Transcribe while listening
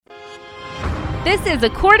This is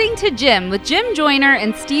According to Jim with Jim Joyner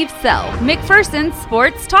and Steve Sell, McPherson's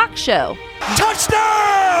sports talk show.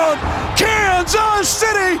 Touchdown! Kansas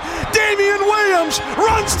City! Damian Williams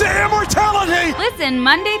runs to immortality! Listen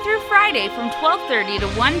Monday through Friday from 12:30 to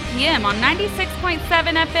 1 p.m. on 96.7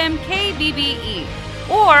 FM KBBE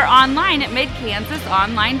or online at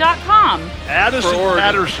midkansasonline.com. Addison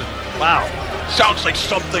Patterson. Wow. Sounds like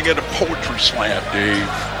something at a poetry slam, Dave.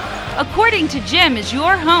 According to Jim is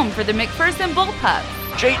your home for the McPherson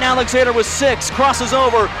Bullpups. Jayton Alexander with 6, crosses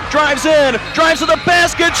over, drives in, drives to the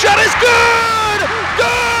basket, shot is good!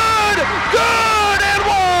 Good, and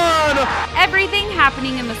one! Everything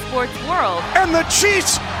happening in the sports world. And the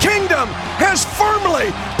Chiefs Kingdom has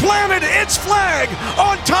firmly planted its flag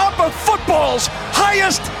on top of football's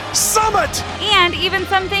highest summit. And even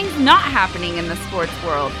some things not happening in the sports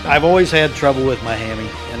world. I've always had trouble with my hammy,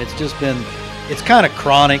 and it's kind of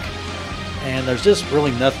chronic, and there's just really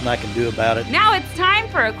nothing I can do about it. Now it's time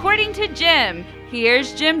for According to Jim.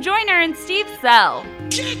 Here's Jim Joyner and Steve Sell.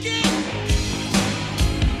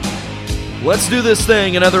 Let's do this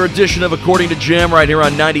thing. Another edition of According to Jim right here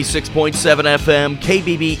on 96.7 FM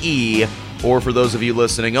KBBE, or for those of you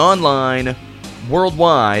listening online,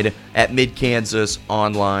 worldwide at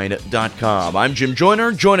midkansasonline.com. I'm Jim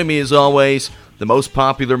Joyner. Joining me as always, the most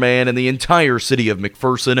popular man in the entire city of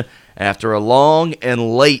McPherson after a long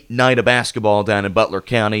and late night of basketball down in Butler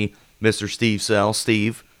County, Mr. Steve Sell.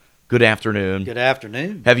 Steve, good afternoon. Good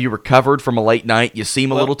afternoon. Have you recovered from a late night? You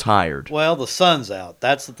seem a little tired. Well, the sun's out.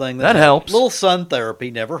 That's the thing. That helps. A little sun therapy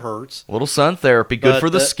never hurts. A little sun therapy, good for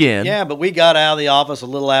the skin. Yeah, but we got out of the office a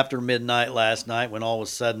little after midnight last night when all was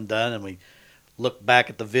said and done, and we looked back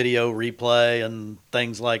at the video replay and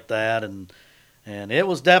things like that, and it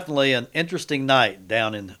was definitely an interesting night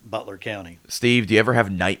down in Butler County. Steve, do you ever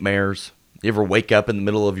have nightmares? You ever wake up in the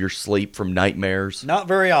middle of your sleep from nightmares? Not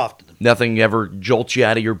very often. Nothing ever jolts you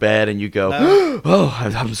out of your bed and you go, No. oh,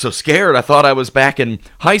 I'm so scared. I thought I was back in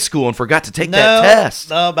high school and forgot to take that test.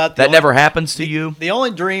 No, that never happens to you? The only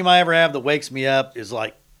dream I ever have that wakes me up is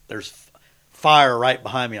like there's fire right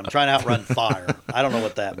behind me. I'm trying to outrun fire. I don't know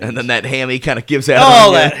what that means. And then that hammy kind of gives out.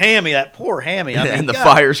 Oh, that hammy, that poor hammy. I mean, and the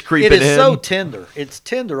fire's creeping in. It is so tender. It's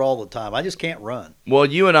tender all the time. I just can't run. Well,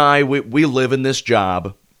 you and I, we live in this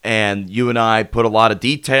job, and you and I put a lot of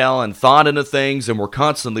detail and thought into things, and we're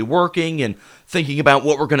constantly working and thinking about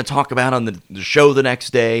what we're going to talk about on the show the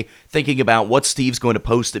next day, thinking about what Steve's going to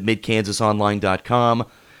post at midkansasonline.com.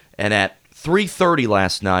 And at 3:30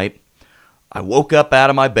 last night, I woke up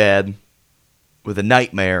out of my bed with a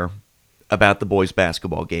nightmare about the boys'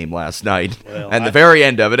 basketball game last night, and the very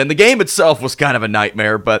end of it. And the game itself was kind of a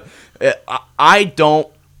nightmare, but I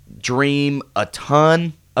don't dream a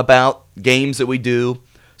ton about games that we do.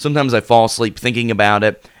 Sometimes I fall asleep thinking about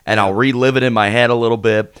it, and I'll relive it in my head a little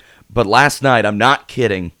bit. But last night, I'm not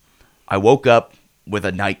kidding, I woke up with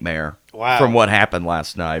a nightmare from what happened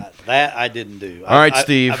last night. That I didn't do. All right,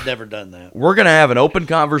 Steve. I've never done that. We're going to have an open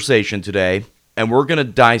conversation today, and we're going to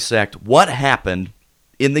dissect what happened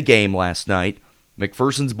in the game last night,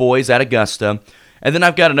 McPherson's boys at Augusta. And then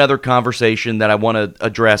I've got another conversation that I want to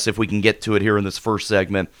address if we can get to it here in this first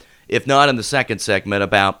segment, if not in the second segment,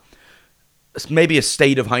 about maybe a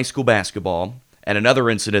state of high school basketball and another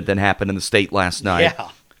incident that happened in the state last night. Yeah.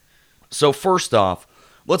 So first off,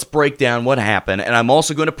 let's break down what happened, and I'm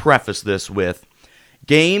also going to preface this with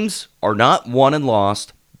games are not won and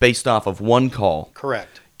lost based off of one call.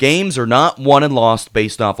 Correct. Games are not won and lost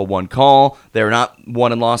based off of one call. They're not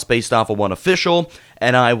won and lost based off of one official,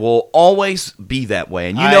 and I will always be that way.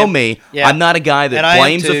 And you know me, I'm not a guy that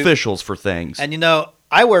blames officials for things. And you know,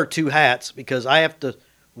 I wear two hats because I have to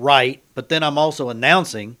write, but then I'm also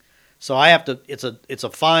announcing, so I have to. It's a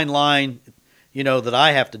fine line, you know, that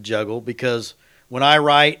I have to juggle because when I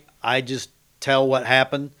write, I just tell what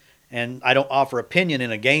happened, and I don't offer opinion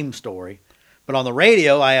in a game story. But on the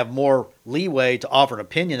radio, I have more leeway to offer an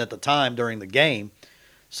opinion at the time during the game.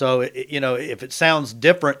 So, you know, if it sounds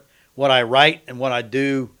different what I write and what I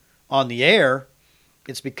do on the air,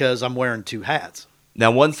 it's because I'm wearing two hats.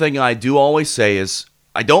 Now, one thing I do always say is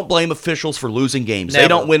I don't blame officials for losing games. Never. They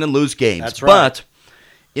don't win and lose games. That's right. But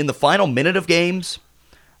in the final minute of games,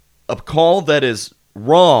 a call that is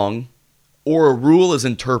wrong or a rule is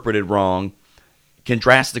interpreted wrong can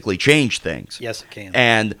drastically change things. Yes, it can.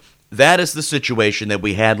 And that is the situation that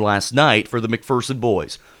we had last night for the McPherson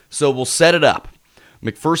boys. So we'll set it up.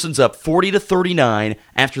 McPherson's up 40-39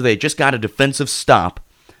 after they just got a defensive stop.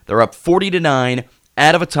 They're up 40-9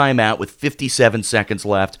 out of a timeout with 57 seconds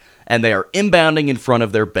left, and they are inbounding in front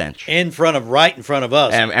of their bench. Right in front of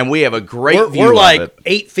us. And we have a great view We're like of it.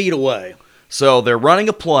 8 feet away. So they're running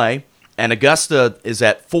a play, And Augusta is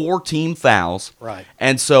at 4 team fouls. Right.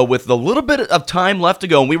 And so with the little bit of time left to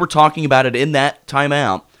go, and we were talking about it in that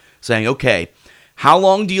timeout, saying, okay, how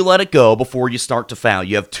long do you let it go before you start to foul?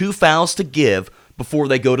 You have 2 fouls to give before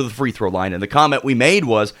they go to the free throw line. And the comment we made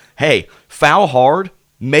was, hey, foul hard,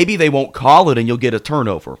 maybe they won't call it and you'll get a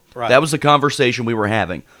turnover. Right. That was the conversation we were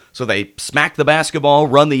having. So they smack the basketball,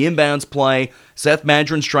 run the inbounds play. Seth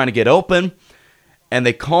Madron's trying to get open, and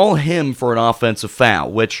they call him for an offensive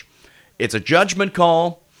foul, which it's a judgment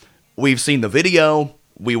call. We've seen the video.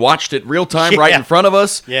 We watched it real time right in front of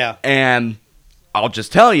us. Yeah. And I'll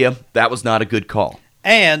just tell you, that was not a good call.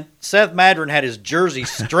 And Seth Madron had his jersey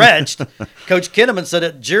stretched. Coach Kinnaman said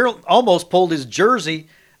it almost pulled his jersey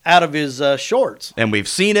out of his shorts. And we've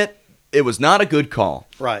seen it. It was not a good call.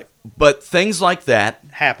 Right. But things like that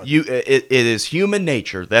happen. It is human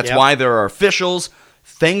nature. That's why there are officials.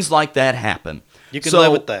 Things like that happen. You can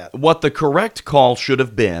live with that. What the correct call should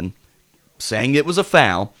have been, saying it was a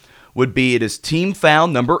foul, would be it is team foul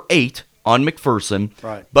number 8 on McPherson.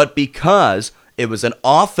 Right. But because it was an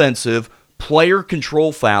offensive player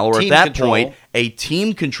control foul, or Team at that control. point, a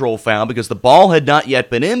team control foul, because the ball had not yet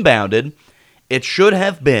been inbounded, it should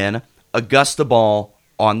have been Augusta ball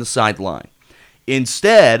on the sideline.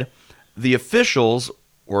 Instead, the officials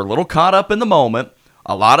were a little caught up in the moment,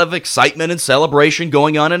 a lot of excitement and celebration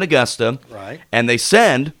going on in Augusta, Right. and they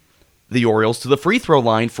send the Orioles to the free throw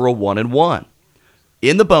line for a 1-and-1.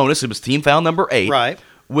 In the bonus, it was team foul number 8, Right.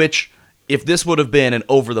 which, if this would have been an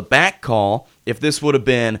over-the-back call, if this would have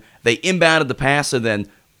been they inbounded the pass and then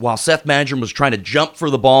while Seth Madron was trying to jump for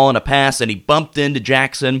the ball in a pass and he bumped into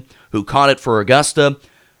Jackson, who caught it for Augusta,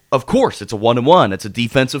 of course, it's a 1-and-1. It's a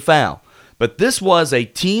defensive foul. But this was a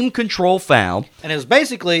team control foul. And it was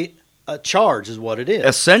basically a charge is what it is.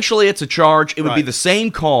 Essentially, it's a charge. It would be Right. the same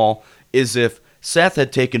call as if Seth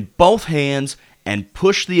had taken both hands and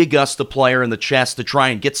pushed the Augusta player in the chest to try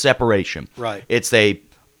and get separation. Right. It's a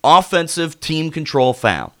offensive team control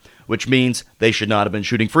foul, which means they should not have been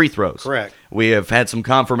shooting free throws. Correct. We have had some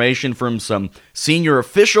confirmation from some senior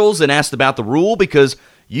officials and asked about the rule because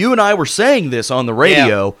you and I were saying this on the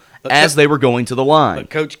radio But as they were going to the line. But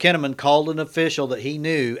Coach Kinnaman called an official that he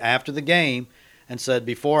knew after the game and said,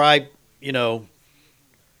 before I,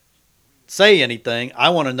 say anything, I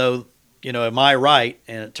want to know, am I right?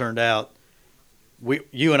 And it turned out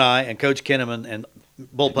you and I and Coach Kinnaman and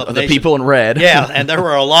Bullpup The Nation. people in red. Yeah, and there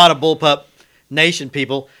were a lot of Bullpup Nation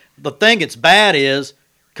people. The thing that's bad is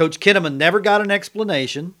Coach Kinnaman never got an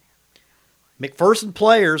explanation. McPherson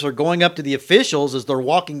players are going up to the officials as they're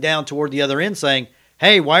walking down toward the other end saying,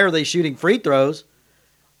 hey, why are they shooting free throws?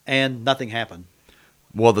 And nothing happened.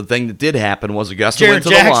 Well, the thing that did happen was Augusta Jaren went to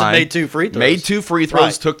Jackson the line. made 2 free throws. Made 2 free throws,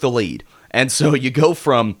 Right. took the lead. And so you go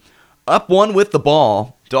from up 1 with the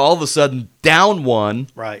ball to all of a sudden down 1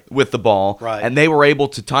 Right. with the ball. Right. And they were able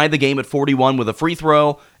to tie the game at 41 with a free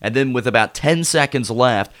throw. And then with about 10 seconds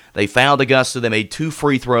left, they fouled Augusta. They made 2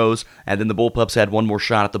 free throws. And then the Bullpups had one more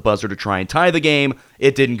shot at the buzzer to try and tie the game.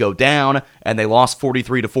 It didn't go down. And they lost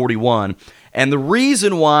 43-41. And the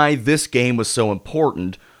reason why this game was so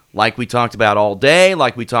important, like we talked about all day,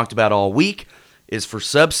 like we talked about all week, is for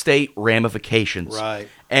sub-state ramifications. Right.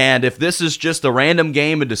 And if this is just a random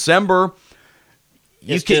game in December,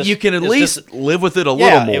 you can at least live with it a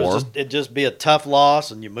little more. It'd just be a tough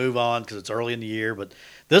loss, and you move on because it's early in the year. But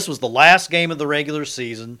this was the last game of the regular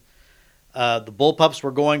season. The Bullpups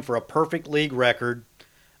were going for a perfect league record.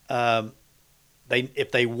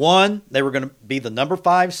 If they won, they were going to be the number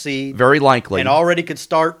 5 seed. Very likely. And already could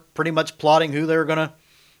start pretty much plotting who they're going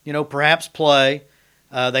to, perhaps play.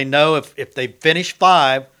 They know if they finish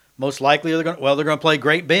 5, most likely they're going to play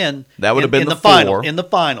Great Bend. That would have been in the final 4. in the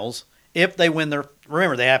finals. If they win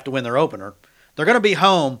remember they have to win their opener. They're going to be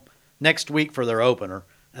home next week for their opener,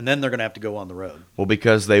 and then they're going to have to go on the road. Well,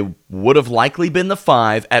 because they would have likely been the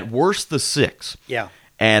 5, at worst the 6. Yeah.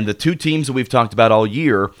 And the 2 teams that we've talked about all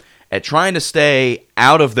year at trying to stay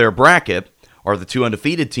out of their bracket are the 2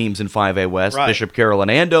 undefeated teams in 5A West, Right. Bishop Carroll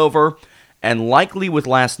and Andover. And likely with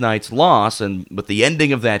last night's loss and with the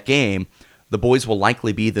ending of that game, the boys will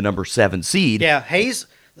likely be the number 7 seed. Yeah, Hayes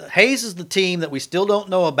is the team that we still don't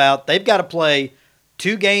know about. They've got to play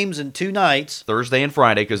 2 games in 2 nights. Thursday and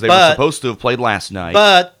Friday because they were supposed to have played last night.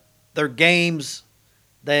 But their games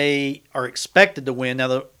they are expected to win. Now,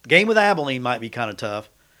 the game with Abilene might be kind of tough,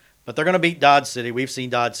 but they're going to beat Dodge City. We've seen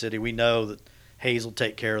Dodge City. We know that Hayes will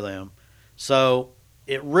take care of them. So,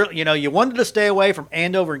 it really, you wanted to stay away from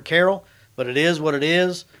Andover and Carroll, but it is what it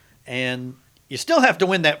is, and you still have to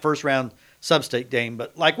win that first-round sub-state game.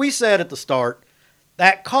 But like we said at the start,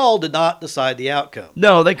 that call did not decide the outcome.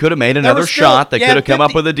 No, they could have made another shot. They could have come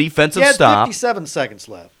up with a defensive you had stop. 57 seconds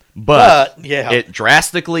left. But yeah. it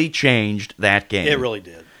drastically changed that game. It really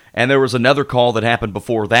did. And there was another call that happened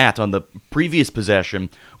before that on the previous possession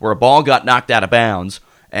where a ball got knocked out of bounds,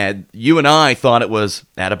 and you and I thought it was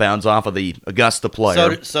out of bounds off of the Augusta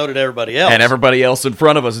player. So did everybody else. And everybody else in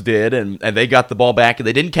front of us did, and they got the ball back, and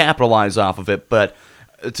they didn't capitalize off of it. But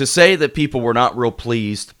to say that people were not real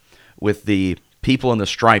pleased with the people in the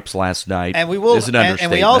stripes last night is an understatement.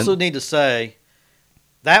 And we also need to say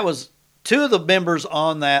that was two of the members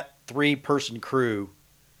on that 3-person crew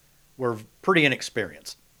were pretty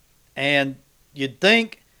inexperienced. And you'd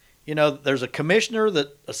think, there's a commissioner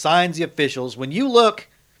that assigns the officials. When you look,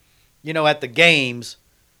 at the games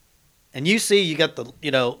and you see you got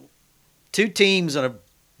the, two teams in a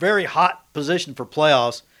very hot position for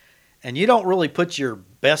playoffs, and you don't really put your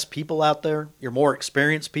best people out there, your more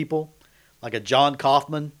experienced people, like a John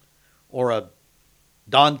Kaufman or a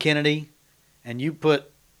Don Kennedy, and you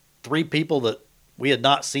put 3 people that we had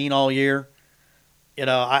not seen all year,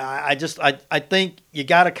 I think you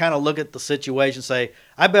got to kind of look at the situation and say,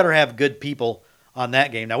 I better have good people on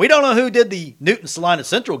that game. Now, we don't know who did the Newton-Salina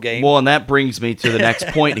Central game. Well, and that brings me to the next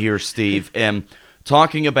point here, Steve. And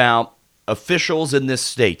talking about officials in this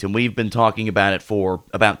state, and we've been talking about it for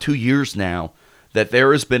about 2 years now, that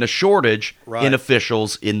there has been a shortage in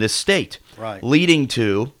officials in this state, leading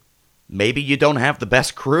to maybe you don't have the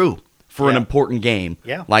best crew for an important game,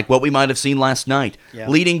 like what we might have seen last night,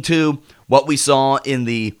 leading to what we saw in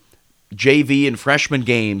the JV and freshman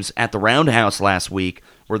games at the Roundhouse last week,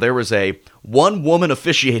 where there was a one-woman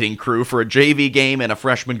officiating crew for a JV game and a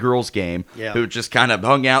freshman girls game who just kind of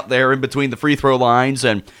hung out there in between the free throw lines,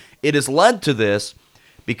 and it has led to this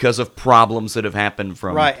because of problems that have happened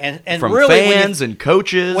from from really, fans and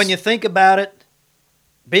coaches. When you think about it,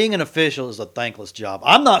 being an official is a thankless job.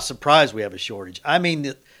 I'm not surprised we have a shortage. I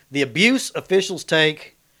mean, the abuse officials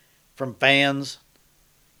take from fans,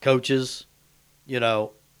 coaches,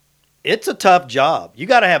 it's a tough job. You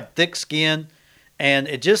got to have thick skin, and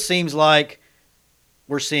it just seems like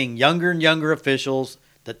we're seeing younger and younger officials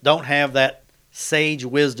that don't have that sage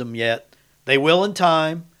wisdom yet. They will in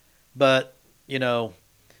time, but,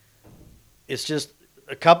 it's just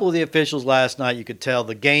a couple of the officials last night, you could tell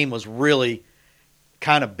the game was really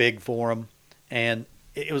kind of big for them, and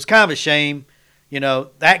it was kind of a shame.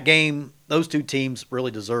 That game, those two teams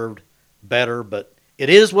really deserved better, but it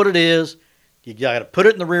is what it is. You got to put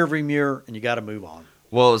it in the rearview mirror, and you got to move on.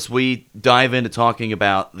 Well, as we dive into talking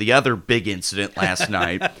about the other big incident last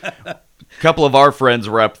night, a couple of our friends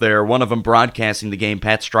were up there, one of them broadcasting the game,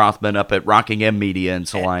 Pat Strothman, up at Rockingham Media in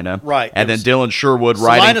Salina. And then Dylan Sherwood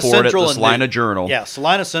writing for it at the Salina Journal. Yeah,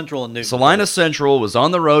 Salina Central and Newton. Salina Central was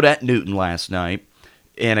on the road at Newton last night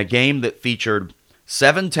in a game that featured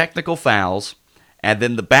 7 technical fouls, and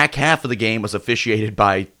then the back half of the game was officiated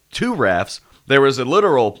by 2 refs. There was a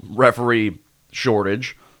literal referee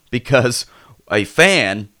shortage because a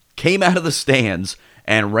fan came out of the stands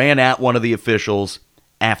and ran at one of the officials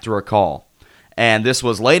after a call. And this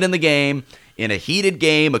was late in the game, in a heated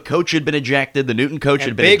game. A coach had been ejected. The Newton coach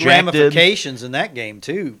had been ejected. Big ramifications in that game,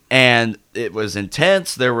 too. And it was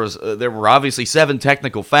intense. There were obviously 7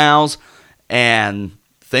 technical fouls, and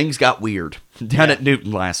things got weird down at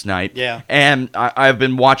Newton last night. Yeah. And I've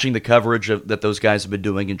been watching the coverage that those guys have been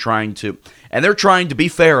doing and they're trying to be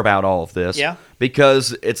fair about all of this. Yeah.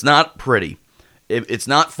 Because it's not pretty. It's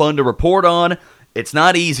not fun to report on. It's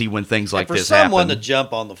not easy when things like this happen. For someone to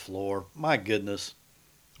jump on the floor, my goodness.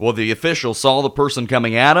 Well, the official saw the person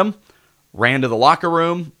coming at him, ran to the locker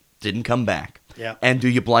room, didn't come back. Yeah. And do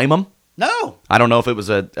you blame him? No. I don't know if it was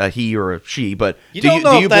a he or a she, but do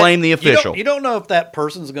you blame the official? You don't know if that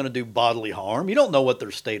person's going to do bodily harm. You don't know what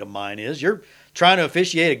their state of mind is. You're trying to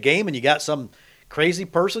officiate a game, and you got some crazy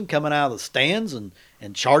person coming out of the stands and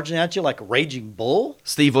charging at you like a raging bull.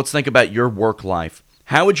 Steve, let's think about your work life.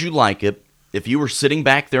 How would you like it if you were sitting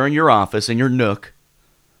back there in your office, in your nook,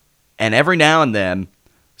 and every now and then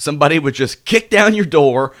somebody would just kick down your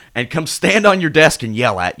door and come stand on your desk and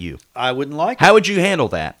yell at you? I wouldn't like it. How would you handle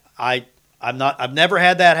that? I've never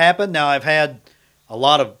had that happen. Now, I've had a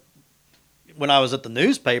lot of, when I was at the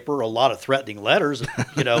newspaper, a lot of threatening letters,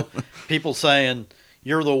 people saying,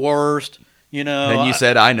 you're the worst, And you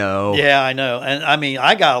said, I know. Yeah, I know. And I mean,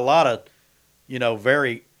 I got a lot of,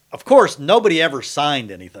 of course, nobody ever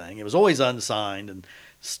signed anything. It was always unsigned and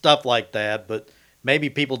stuff like that. But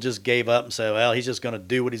maybe people just gave up and said, well, he's just going to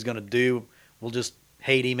do what he's going to do. We'll just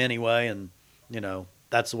hate him anyway. And,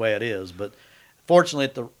 that's the way it is. But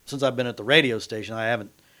fortunately, since I've been at the radio station, I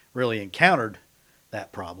haven't really encountered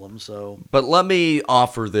that problem. But let me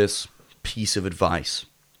offer this piece of advice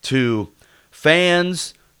to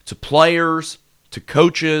fans, to players, to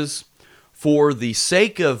coaches. for the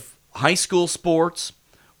sake of high school sports,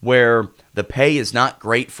 where the pay is not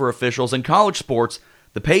great for officials, in college sports,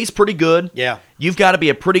 the pay's pretty good. Yeah. You've got to be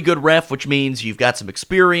a pretty good ref, which means you've got some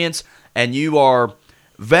experience, and you are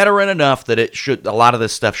veteran enough that a lot of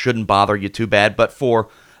this stuff shouldn't bother you too bad. But for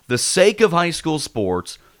the sake of high school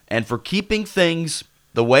sports, and for keeping things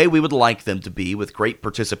the way we would like them to be, with great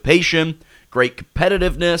participation, great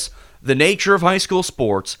competitiveness, the nature of high school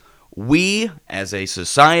sports, we, as a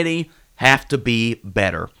society, have to be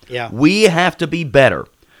better. Yeah. We have to be better.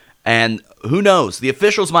 And who knows? The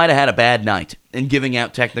officials might have had a bad night in giving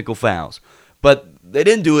out technical fouls, but they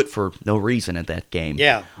didn't do it for no reason at that game.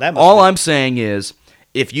 Yeah, that must All be. I'm saying is,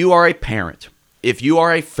 if you are a parent, if you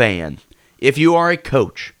are a fan, if you are a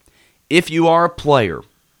coach, if you are a player,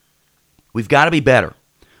 we've got to be better.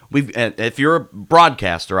 If you're a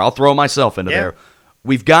broadcaster, I'll throw myself into there.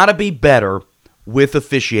 We've got to be better with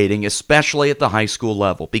officiating, especially at the high school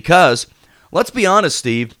level. Because, let's be honest,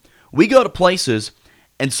 Steve, we go to places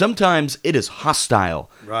and sometimes it is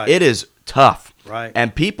hostile. Right. It is tough. Right.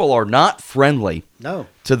 And people are not friendly No.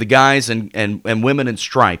 to the guys and women in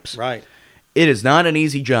stripes. Right. It is not an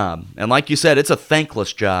easy job. And like you said, it's a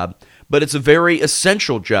thankless job, but it's a very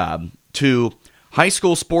essential job to high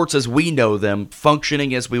school sports as we know them,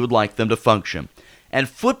 functioning as we would like them to function. And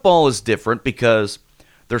football is different because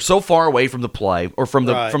they're so far away from the play or from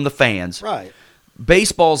the fans. Right.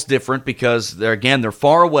 Baseball's different because they're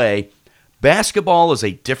far away. Basketball is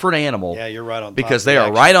a different animal. Yeah, you're right on top because of they the are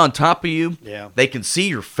action. right on top of you. Yeah. They can see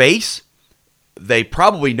your face. They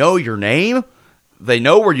probably know your name. They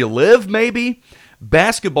know where you live, maybe.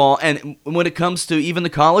 Basketball, and when it comes to even the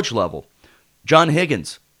college level, John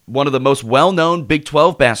Higgins, one of the most well-known Big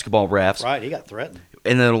 12 basketball refs. Right, he got threatened.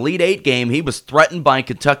 In an Elite Eight game, he was threatened by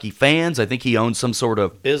Kentucky fans. I think he owned some sort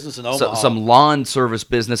of Business in Omaha. some lawn service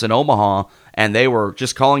business in Omaha, and they were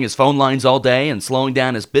just calling his phone lines all day and slowing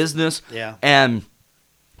down his business. Yeah. And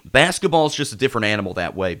basketball is just a different animal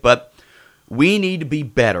that way. But we need to be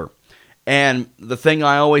better. And the thing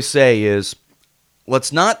I always say is,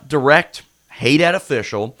 let's not direct hate at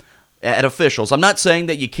officials. I'm not saying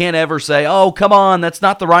that you can't ever say, oh, come on, that's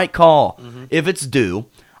not the right call, if it's due.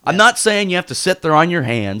 I'm not saying you have to sit there on your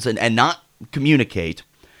hands and not communicate.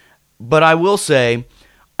 But I will say,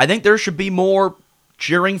 I think there should be more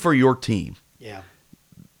cheering for your team. Yeah.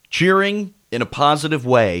 Cheering in a positive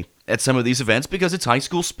way at some of these events because it's high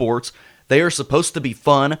school sports. They are supposed to be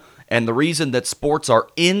fun. And the reason that sports are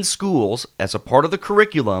in schools as a part of the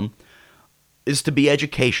curriculum is to be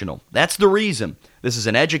educational. That's the reason. This is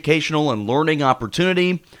an educational and learning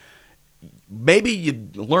opportunity. Maybe you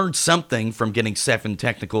learn something from getting 7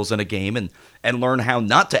 technicals in a game and learn how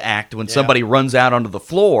not to act when somebody runs out onto the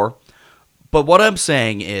floor. But what I'm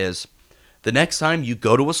saying is, the next time you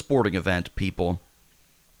go to a sporting event, people,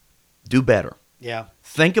 do better. Yeah.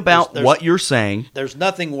 Think about There's- what you're saying. There's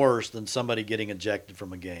nothing worse than somebody getting ejected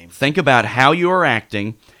from a game. Think about how you are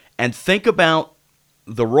acting, and think about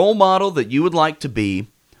the role model that you would like to be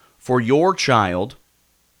for your child,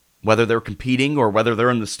 whether they're competing or whether they're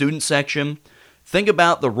in the student section. Think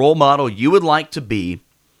about the role model you would like to be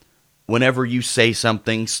whenever you say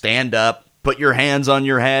something, stand up, put your hands on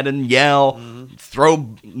your head and yell,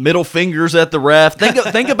 throw middle fingers at the ref.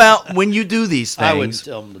 Think about when you do these things. I wouldn't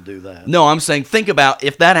tell them to do that. No, I'm saying think about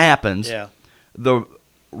if that happens, Yeah. the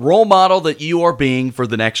role model that you are being for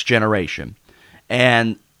the next generation.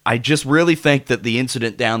 And I just really think that the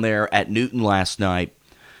incident down there at Newton last night,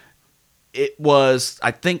 it was,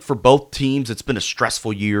 I think for both teams, it's been a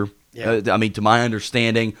stressful year. Yeah. I mean, to my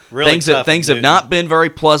understanding, Really things tough have Newton. not been very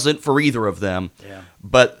pleasant for either of them. Yeah.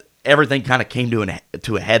 But everything kind of came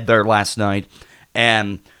to a head there last night.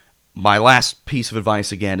 And my last piece of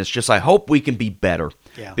advice again is just I hope we can be better.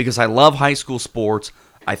 Yeah. Because I love high school sports.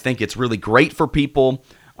 I think it's really great for people.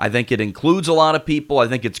 I think it includes a lot of people. I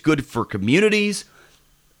think it's good for communities.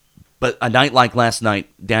 But a night like last night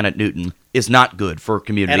down at Newton is not good for a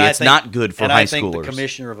community. It's not good for high I think schoolers. the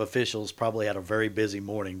commissioner of officials probably had a very busy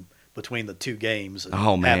morning between the two games that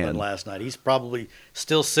Oh, man. happened last night. He's probably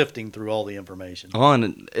still sifting through all the information.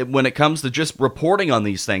 When it comes to just reporting on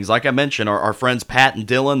these things, like I mentioned, our friends Pat and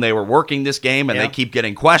Dylan, they were working this game, and Yeah. they keep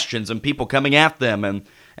getting questions and people coming at them,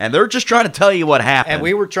 and they're just trying to tell you what happened. And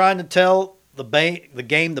we were trying to tell the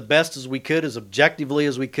game the best as we could, as objectively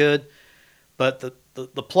as we could, but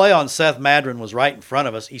the play on Seth Madron was right in front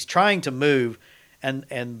of us. He's trying to move, and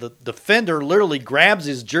the defender literally grabs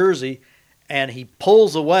his jersey, and he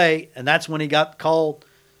pulls away, and that's when he got called.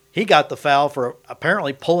 He got the foul for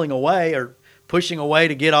apparently pulling away or pushing away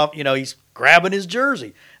to get off. He's grabbing his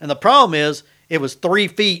jersey. And the problem is it was 3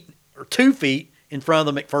 feet or 2 feet in front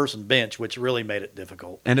of the McPherson bench, which really made it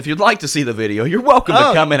difficult. And if you'd like to see the video, you're welcome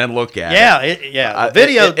to come in and look at it. The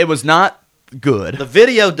video. It was not good. The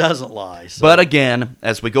video doesn't lie. So. But again,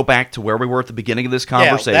 as we go back to where we were at the beginning of this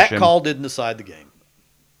conversation. Yeah, that call didn't decide the game.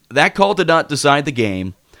 That call did not decide the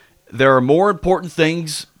game. There are more important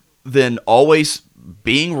things than always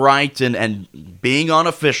being right and being on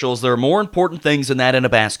officials. There are more important things than that in a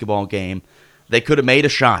basketball game. They could have made a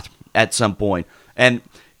shot at some point. And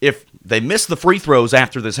if they miss the free throws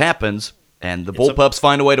after this happens and the Bullpups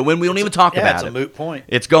find a way to win, we don't even talk about it. It's a moot point.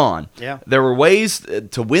 It's gone. Yeah. There were ways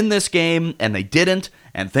to win this game, and they didn't,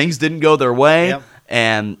 and things didn't go their way. Yeah.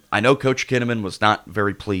 And I know Coach Kinnaman was not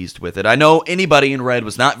very pleased with it. I know anybody in red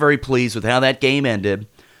was not very pleased with how that game ended,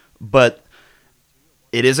 but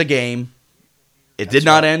it is a game. It did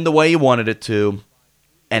not end the way you wanted it to,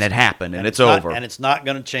 and it happened, and it's over. And it's not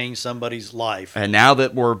going to change somebody's life. And now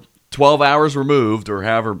that we're 12 hours removed, or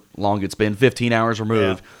however long it's been, 15 hours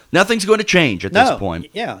removed, nothing's going to change at this point.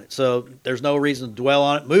 Yeah, so there's no reason to dwell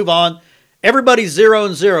on it. Move on. Everybody's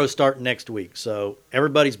 0-0 starting next week, so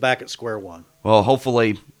everybody's back at square one. Well,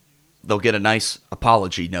 hopefully they'll get a nice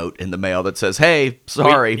apology note in the mail that says, hey,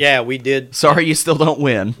 sorry. We did. Sorry you still don't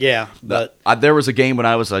win. Yeah, but there was a game when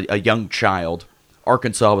I was a young child.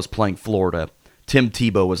 Arkansas was playing Florida. Tim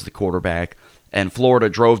Tebow was the quarterback. And Florida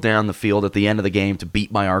drove down the field at the end of the game to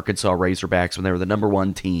beat my Arkansas Razorbacks when they were the number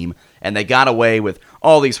one team. And they got away with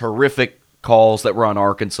all these horrific calls that were on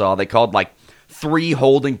Arkansas. They called like 3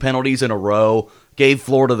 holding penalties in a row, gave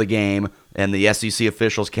Florida the game, and the SEC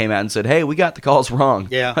officials came out and said, hey, we got the calls wrong.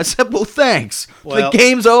 Yeah. I said, well, thanks. Well, the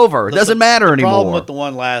game's over. It doesn't matter anymore. The problem with the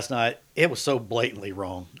one last night, it was so blatantly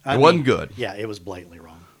wrong. It wasn't good. Yeah, it was blatantly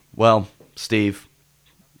wrong. Well, Steve,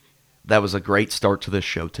 that was a great start to this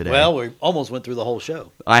show today. Well, we almost went through the whole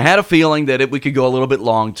show. I had a feeling that we could go a little bit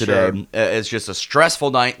long today. Sure. It's just a stressful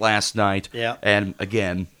night last night. Yeah. And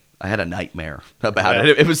again, I had a nightmare about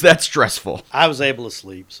it. It was that stressful. I was able to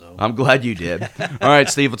sleep, so. I'm glad you did. All right,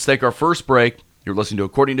 Steve, let's take our first break. You're listening to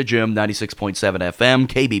According to Jim, 96.7 FM,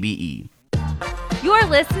 KBBE. You're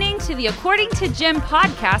listening to the According to Jim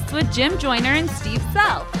podcast with Jim Joyner and Steve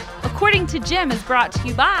Self. According to Jim is brought to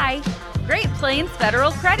you by Great Plains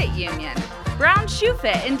Federal Credit Union, Brown Shoe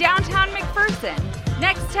Fit in downtown McPherson,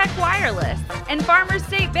 Next Tech Wireless, and Farmers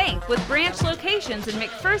State Bank with branch locations in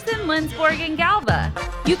McPherson, Lindsborg, and Galva.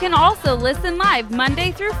 You can also listen live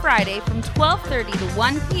Monday through Friday from 12:30 to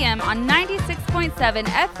 1 p.m. on 96.7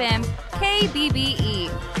 FM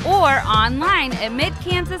KBBE or online at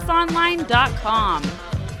midkansasonline.com.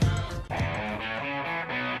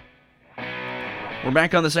 We're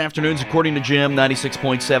back on this afternoon's According to Jim,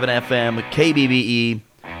 96.7 FM, KBBE.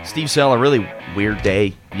 Steve Sell, a really weird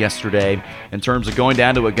day yesterday in terms of going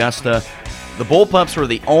down to Augusta. The Bullpups were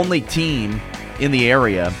the only team in the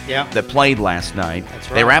area that played last night. That's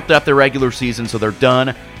right. They wrapped up their regular season, so they're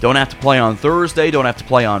done. Don't have to play on Thursday, don't have to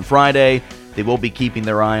play on Friday. They will be keeping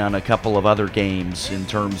their eye on a couple of other games in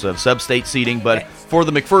terms of sub-state seeding, but for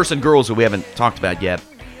the McPherson girls, who we haven't talked about yet,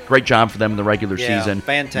 great job for them in the regular season.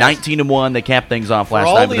 Fantastic. 19-1, they capped things off last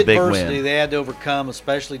night with a big For all the adversity win. they had to overcome,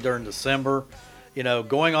 especially during December,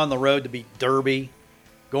 going on the road to beat Derby,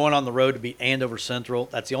 going on the road to beat Andover Central.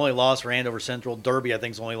 That's the only loss for Andover Central. Derby, I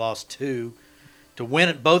think, has only lost 2. To win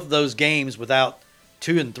at both of those games without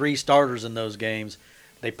 2 and 3 starters in those games,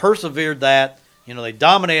 they persevered that. They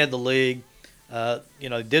dominated the league.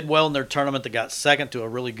 They did well in their tournament. They got second to a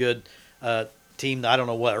really good team. I don't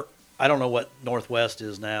know what Northwest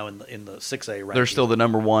is now in the 6A ranking. They're still the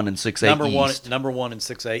number 1 in 6A East. Number one in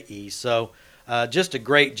 6A East. So just a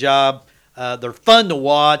great job. They're fun to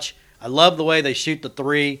watch. I love the way they shoot the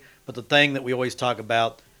 3, but the thing that we always talk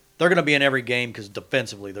about, they're going to be in every game because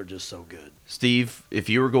defensively they're just so good. Steve, if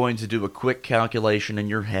you were going to do a quick calculation in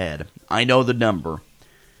your head, I know the number.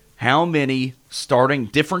 How many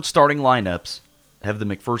different starting lineups have the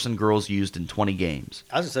McPherson girls used in 20 games?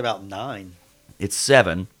 I was going to say about 9. It's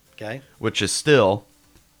 7. Okay. Which is still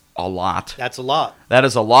a lot. That's a lot. That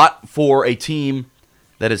is a lot for a team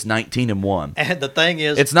that is 19-1. And the thing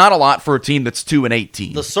is, it's not a lot for a team that's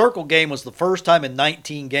 2-18. The Circle game was the first time in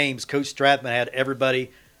 19 games Coach Strathman had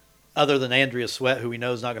everybody other than Andrea Sweat, who we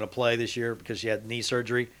know is not going to play this year because she had knee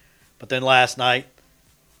surgery. But then last night,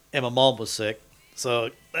 Emma Malm was sick.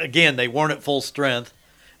 So, again, they weren't at full strength,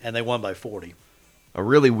 and they won by 40. A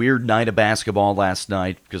really weird night of basketball last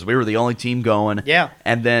night because we were the only team going. Yeah.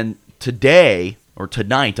 And then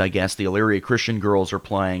tonight, I guess, the Elyria Christian girls are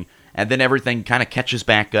playing. And then everything kind of catches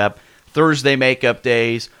back up. Thursday makeup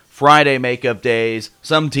days, Friday makeup days.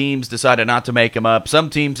 Some teams decided not to make them up. Some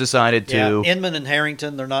teams decided to. Yeah, Inman and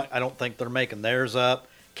Harrington, I don't think they're making theirs up.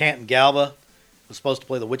 Canton Galva, was supposed to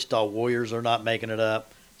play the Wichita Warriors. They're not making it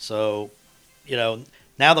up. So,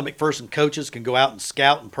 now the McPherson coaches can go out and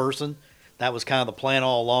scout in person. That was kind of the plan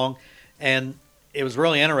all along. And it was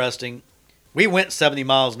really interesting. We went 70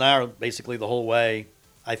 miles an hour basically the whole way,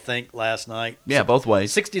 I think, last night. Yeah, both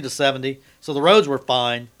ways. 60 to 70. So the roads were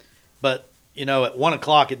fine. But, at 1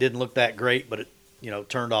 o'clock it didn't look that great, but it,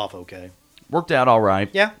 turned off okay. Worked out all right.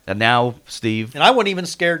 Yeah. And now, Steve. And I wasn't even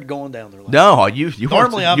scared going down there. No, you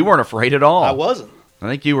weren't afraid at all. I wasn't. I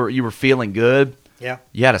think you were feeling good. Yeah.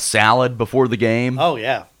 You had a salad before the game. Oh,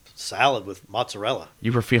 yeah. Salad with mozzarella.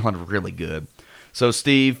 You were feeling really good. So,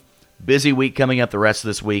 Steve, busy week coming up the rest of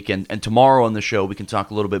this week. And tomorrow on the show, we can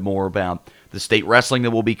talk a little bit more about the state wrestling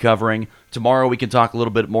that we'll be covering. Tomorrow, we can talk a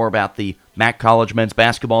little bit more about the Mac College men's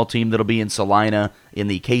basketball team that'll be in Salina in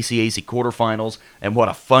the KCAC quarterfinals. And what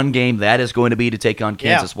a fun game that is going to be to take on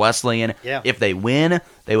Kansas Wesleyan. Yeah. If they win,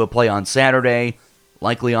 they will play on Saturday,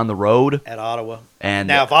 likely on the road. At Ottawa. And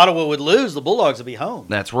now, if Ottawa would lose, the Bulldogs would be home.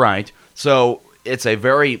 That's right. So it's a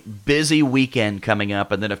very busy weekend coming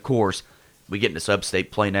up. And then, of course, we get into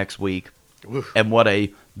sub-state play next week. Oof. And what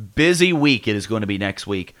a busy week it is going to be next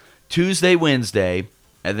week. Tuesday, Wednesday,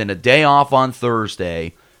 and then a day off on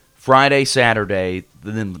Thursday, Friday, Saturday,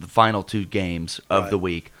 then the final 2 games of the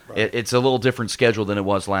week. Right. It's a little different schedule than it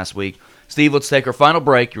was last week. Steve, let's take our final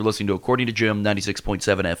break. You're listening to According to Jim, 96.7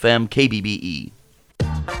 FM, KBBE.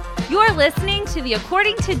 You're listening to the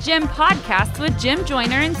According to Jim podcast with Jim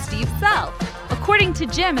Joyner and Steve Self. According to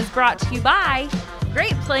Jim is brought to you by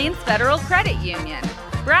Great Plains Federal Credit Union,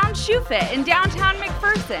 Brown Shoe Fit in downtown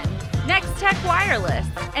McPherson, Next Tech Wireless,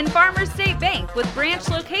 and Farmers State Bank with branch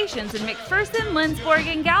locations in McPherson, Lindsborg,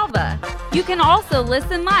 and Galva. You can also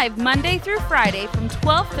listen live Monday through Friday from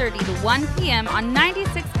 12:30 to 1 p.m. on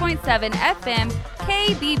 96.7 FM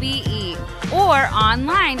KBBE or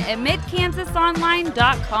online at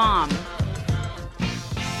midkansasonline.com.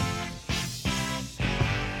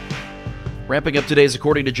 Ramping up today's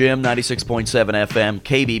According to Jim, 96.7 FM,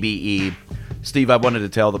 KBBE. Steve, I wanted to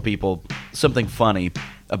tell the people something funny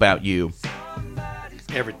about you.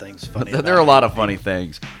 Everything's funny. There are a lot of funny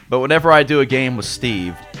things. But whenever I do a game with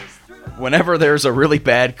Steve, whenever there's a really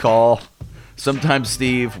bad call, sometimes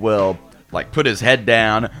Steve will put his head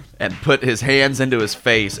down and put his hands into his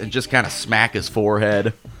face and just kind of smack his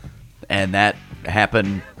forehead. And that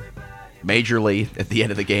happened majorly at the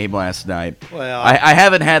end of the game last night. Well, I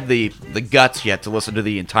haven't had the guts yet to listen to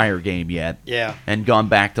the entire game yet. Yeah. And gone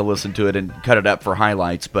back to listen to it and cut it up for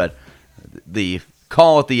highlights, but the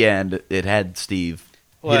call at the end, it had Steve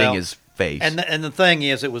hitting his face. And the thing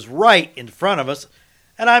is, it was right in front of us.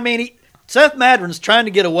 And I mean, Seth Madron's trying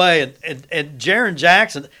to get away, and Jaron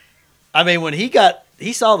Jackson, I mean, when he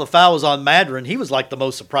saw the foul was on Madron, he was like the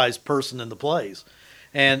most surprised person in the plays.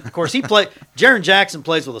 And of course, Jaron Jackson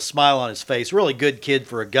plays with a smile on his face. Really good kid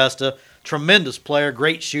for Augusta. Tremendous player,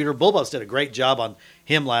 great shooter. Bulldogs did a great job on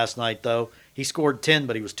him last night, though. He scored 10,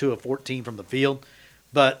 but he was 2 of 14 from the field.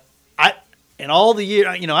 But in all the year,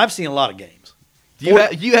 I've seen a lot of games. You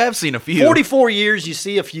have seen a few. 44 years, you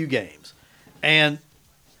see a few games. And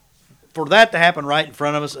for that to happen right in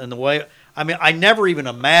front of us and the way, I never even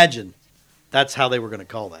imagined that's how they were going to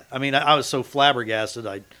call that. I mean, I was so flabbergasted,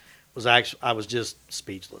 I was just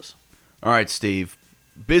speechless. All right, Steve.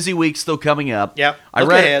 Busy week still coming up. Yep.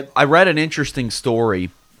 I read an interesting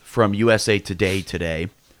story from USA Today today.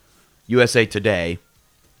 USA Today.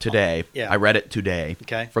 Yeah. I read it today.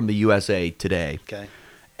 Okay. From the USA Today. Okay.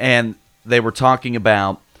 And they were talking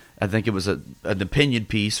about, I think it was an opinion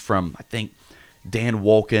piece from, I think, Dan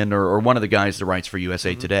Wolken or one of the guys that writes for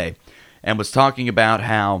USA Today, and was talking about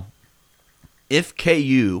how if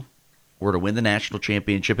KU were to win the national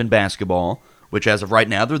championship in basketball, which as of right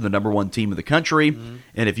now, they're the number 1 team in the country,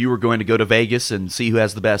 and if you were going to go to Vegas and see who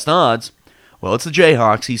has the best odds, well, it's the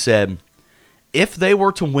Jayhawks. He said, if they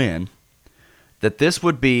were to win, that this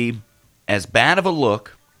would be as bad of a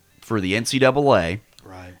look for the NCAA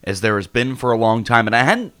as there has been for a long time. And I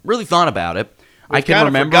hadn't really thought about it. I can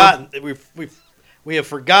remember. We have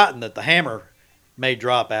forgotten that the hammer may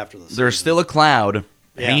drop after the season. There's still a cloud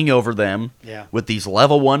hanging over them with these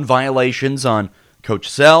level 1 violations on Coach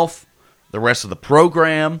Self, the rest of the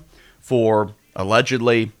program, for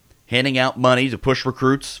allegedly handing out money to push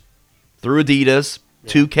recruits through Adidas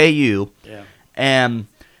to KU. Yeah. And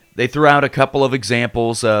they threw out a couple of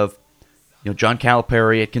examples of, John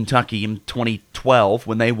Calipari at Kentucky in 2012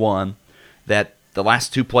 when they won, that the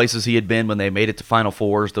last 2 places he had been when they made it to Final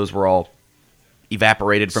Fours, those were all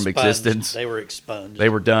evaporated from existence. They were expunged. They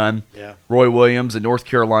were done. Yeah. Roy Williams in North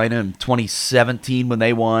Carolina in 2017 when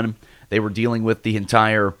they won, They were dealing with the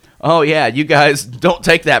entire, oh, yeah, you guys don't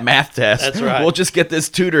take that math test. That's right. We'll just get this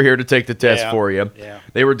tutor here to take the test for you. Yeah.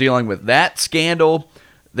 They were dealing with that scandal.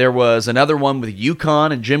 There was another one with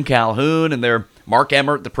UConn and Jim Calhoun and their Mark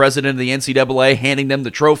Emmert, the president of the NCAA, handing them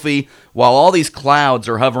the trophy while all these clouds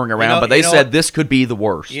are hovering around. But they said this could be the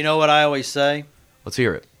worst. You know what I always say? Let's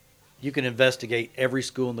hear it. You can investigate every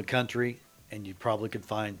school in the country, and you probably could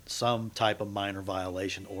find some type of minor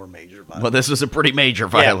violation or major violation. Well, this is a pretty major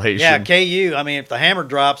violation. Yeah, KU, I mean, if the hammer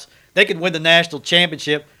drops, they could win the national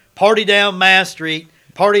championship, party down Mass Street,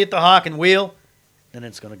 party at the Hawk and Wheel, then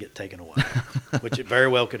it's going to get taken away, which it very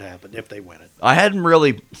well could happen if they win it. I hadn't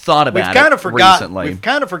really thought about recently. We've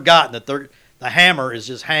kind of forgotten that the hammer is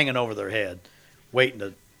just hanging over their head, waiting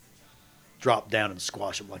to drop down and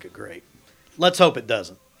squash them like a grape. Let's hope it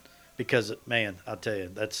doesn't, because, man, I'll tell you,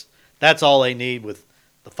 that's all they need with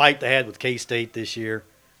the fight they had with K-State this year.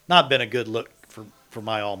 Not been a good look for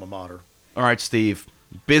my alma mater. All right, Steve.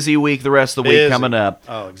 Busy week the rest of the week coming up.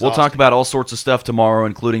 Oh, exhausting. We'll talk about all sorts of stuff tomorrow,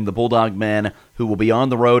 including the Bulldog men who will be on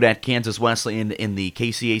the road at Kansas Wesleyan in the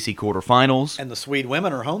KCAC quarterfinals. And the Swede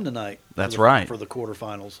women are home tonight. That's right. For the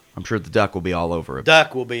quarterfinals. I'm sure the Duck will be all over it.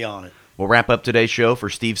 Duck will be on it. We'll wrap up today's show. For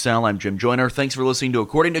Steve Sell, I'm Jim Joyner. Thanks for listening to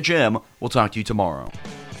According to Jim. We'll talk to you tomorrow.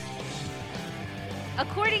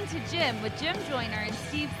 According to Jim with Jim Joyner and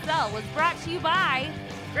Steve Sell was brought to you by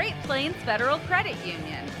Great Plains Federal Credit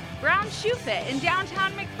Union, Brown Shoe Fit in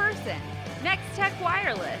downtown McPherson, Next Tech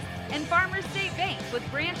Wireless, and Farmers State Bank with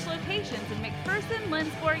branch locations in McPherson,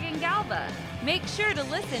 Lindsborg, and Galva. Make sure to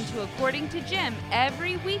listen to According to Jim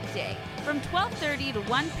every weekday from 12:30 to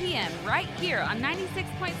 1 p.m. right here on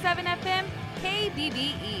 96.7 FM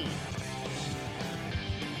KBBE.